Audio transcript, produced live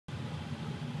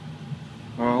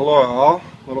Hello all,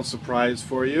 little surprise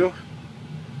for you.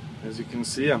 As you can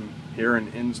see, I'm here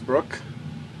in Innsbruck,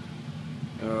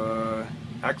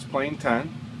 X-Plane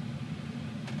 10,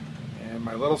 and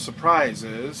my little surprise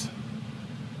is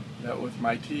that with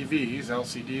my TVs,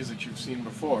 LCDs that you've seen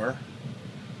before,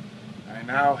 I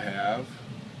now have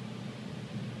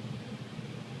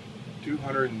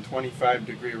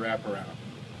 225-degree wraparound.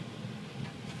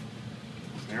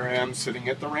 There I am sitting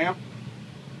at the ramp.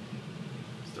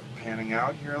 Start panning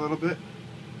out here a little bit.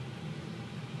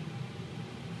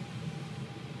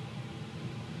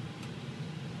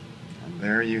 And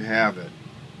there you have it.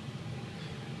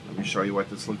 Let me show you what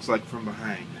this looks like from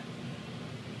behind.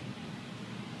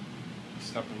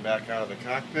 Stepping back out of the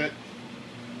cockpit,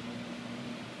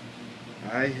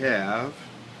 I have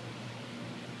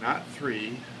not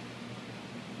 3,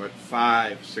 but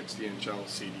 5 60-inch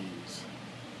LCDs.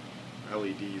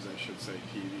 LEDs, I should say,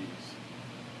 TVs.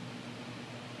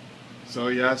 So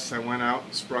yes, I went out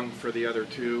and sprung for the other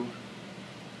 2.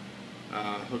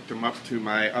 Hooked them up to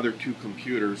my other 2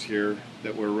 computers here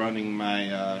that were running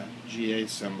my GA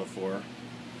sim before.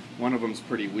 One of them's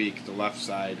pretty weak, the left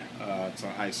side. It's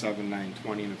an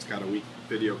i7-920 and it's got a weak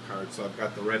video card, so I've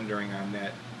got the rendering on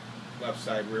that left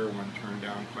side rear one turned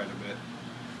down quite a bit.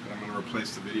 But I'm going to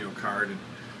replace the video card. And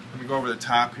let me go over the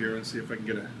top here and see if I can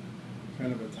get a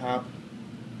kind of a top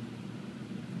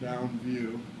down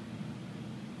view.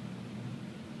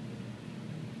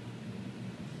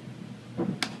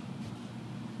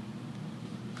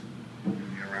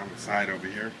 Around the side over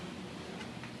here.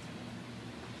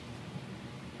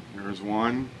 There's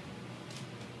 1,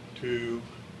 2,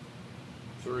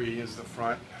 3 is the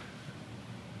front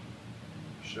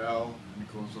shell, and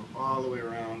it goes all the way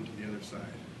around to the other side.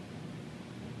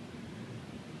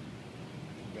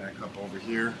 Back up over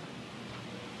here.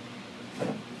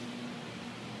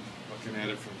 Looking at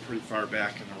it from pretty far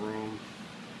back in the room,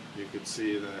 you could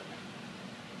see that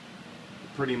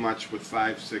pretty much with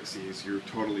 560s, you're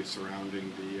totally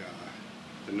surrounding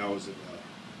the nose of the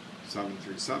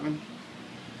 737.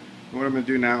 What I'm going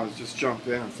to do now is just jump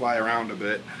in and fly around a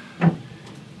bit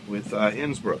with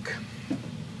Innsbruck.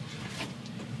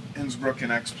 Innsbruck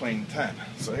and X-Plane 10.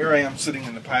 So here I am sitting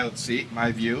in the pilot seat,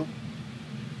 my view.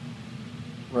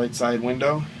 Right side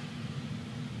window.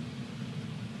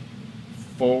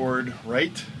 Forward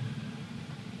right.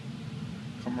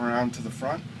 Come around to the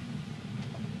front.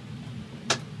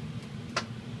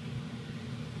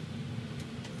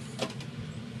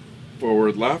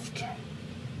 Forward left.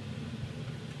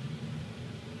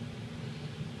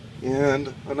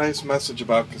 And a nice message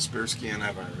about Kaspersky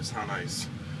antivirus. How nice.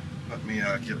 Let me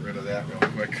get rid of that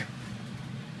real quick.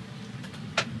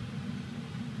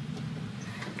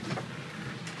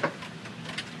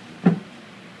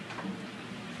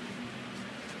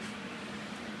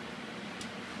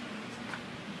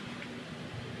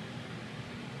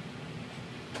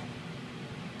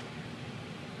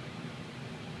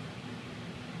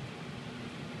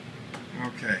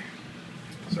 Okay,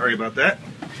 sorry about that.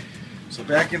 So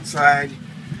back inside,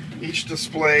 each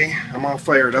display, I'm all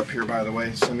fired up here by the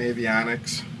way,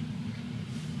 Sim-Avionics,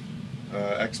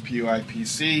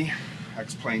 XPUIPC,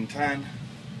 X-Plane 10,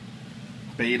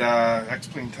 Beta,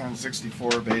 X-Plane 10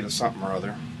 64, Beta something or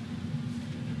other.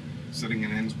 Sitting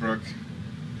in Innsbruck,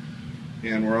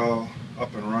 and we're all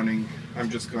up and running. I'm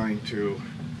just going to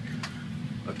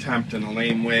attempt in a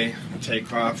lame way a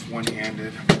takeoff,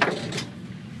 one-handed,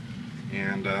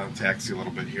 and taxi a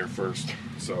little bit here first.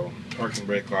 So park and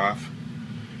brake off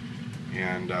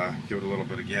and give it a little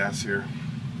bit of gas here.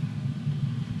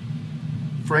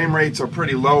 Frame rates are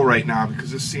pretty low right now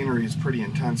because this scenery is pretty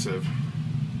intensive.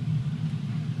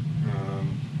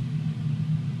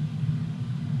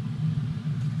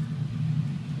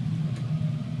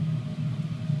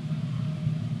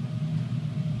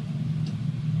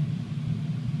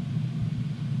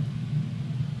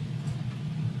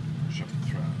 Shut the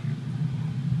throttle.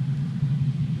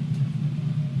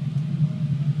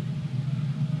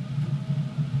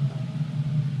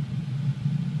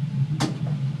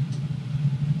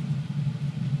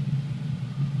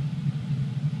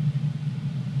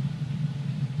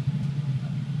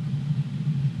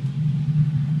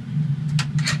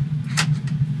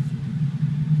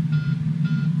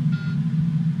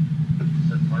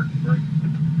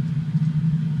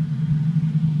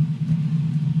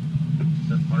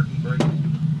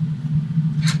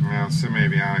 Yeah,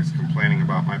 Sim-Avionics complaining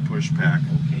about my push pack.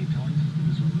 Okay, Tony,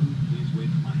 is removed. Please wait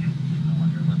for my hand signal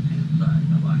on your left-hand side.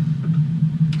 Bye-bye.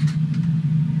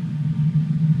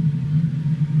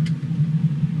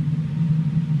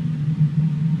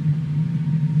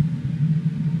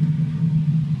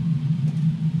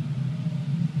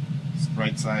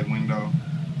 right side window.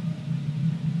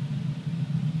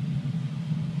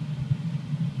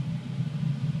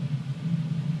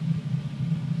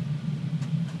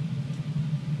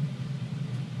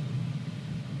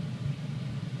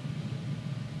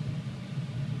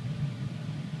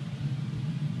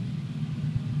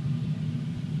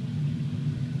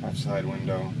 Left side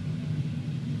window.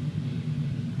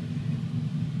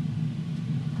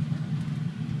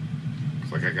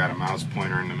 Looks like I got a mouse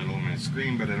pointer in the middle of my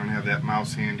screen, but I don't have that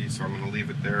mouse handy, so I'm going to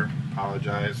leave it there.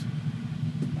 Apologize.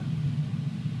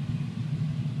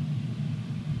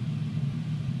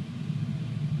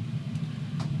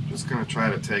 Just going to try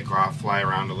to take off, fly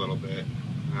around a little bit.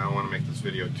 I don't want to make this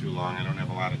video too long. I don't have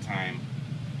a lot of time.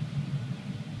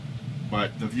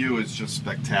 But the view is just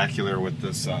spectacular with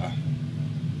this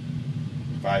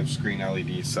 5-screen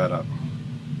LED setup.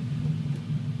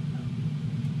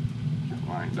 Get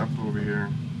lined up over here.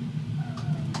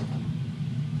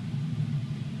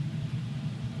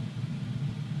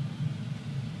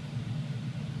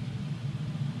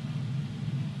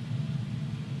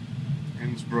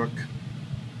 Innsbruck,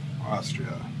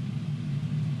 Austria.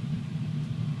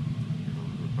 Get a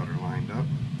little bit better lined up.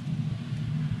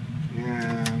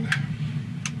 And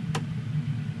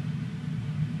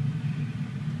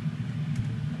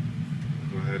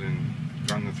go ahead and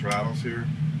run the throttles here.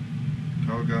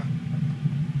 Toga.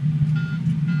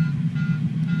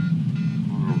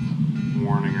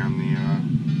 Warning on the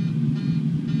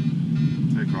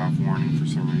takeoff warning for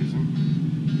some reason.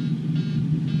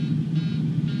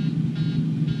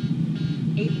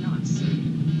 80 knots.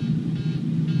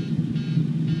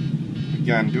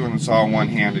 Again, doing this all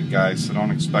one-handed, guys, so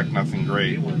don't expect nothing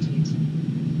great. Rotate.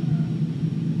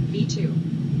 V2.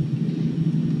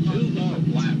 2 log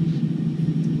flaps.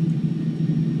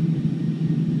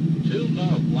 2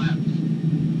 log flaps.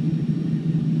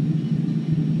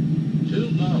 2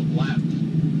 log flaps.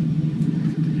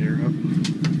 Get the gear up.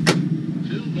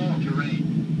 2 log terrain.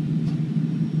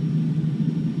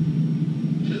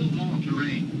 2 log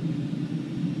terrain.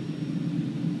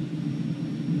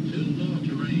 2 log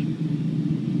terrain.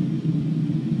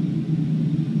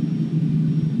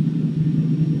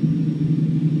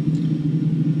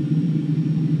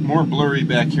 More blurry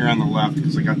back here on the left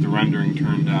because I got the rendering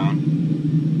turned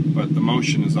down, but the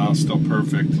motion is all still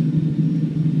perfect.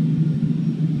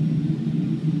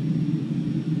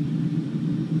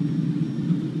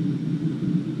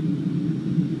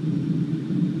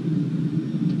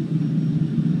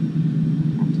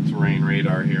 Terrain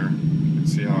radar here. You can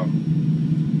see how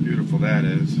beautiful that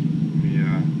is. Let me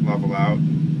level out.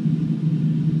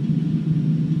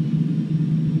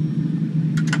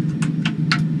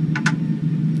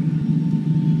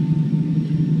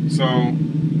 So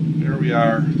here we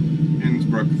are,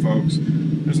 Innsbruck, folks.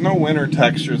 There's no winter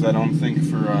textures, I don't think,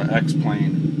 for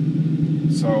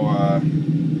X-Plane. So a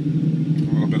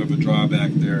little bit of a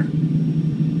drawback there.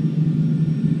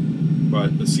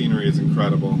 But the scenery is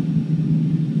incredible.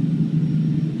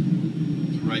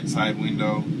 The right side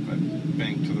window, that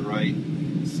bank to the right, you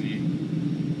can see.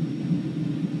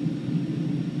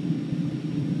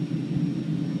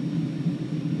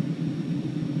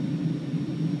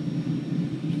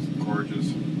 Just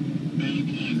gorgeous. Bank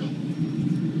angle.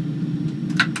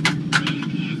 Bank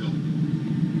angle.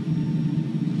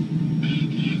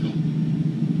 Bank angle.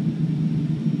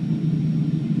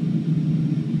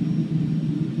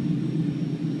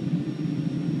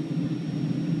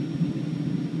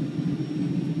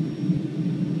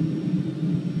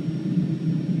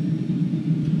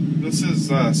 This is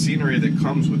scenery that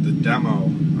comes with the demo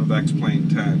of X-Plane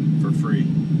 10 for free.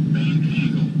 Bank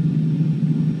angle.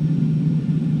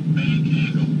 Bank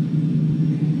angle.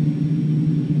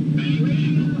 Bank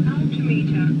angle.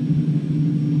 Altimeter.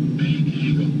 Bank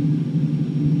angle.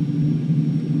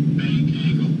 Bank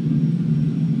angle.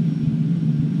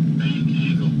 Bank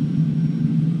angle.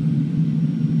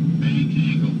 Bank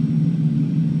angle.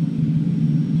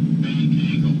 Bank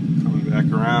angle. Coming back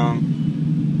around.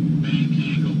 Bank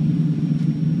angle.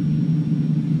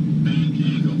 Bank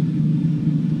angle.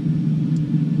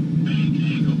 Bank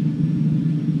angle.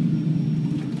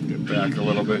 Get back a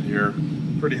little bit here.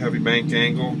 Pretty heavy bank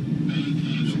angle.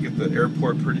 Should get the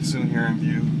airport pretty soon here in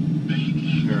view.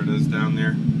 There it is down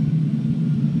there.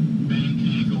 Bank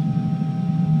angle.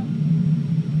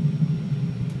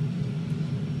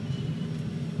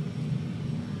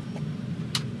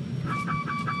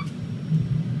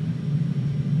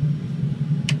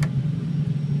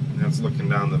 And that's looking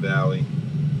down the valley.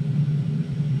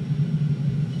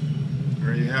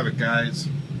 There you have it, guys.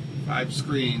 5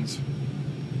 screens.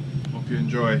 Hope you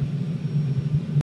enjoy.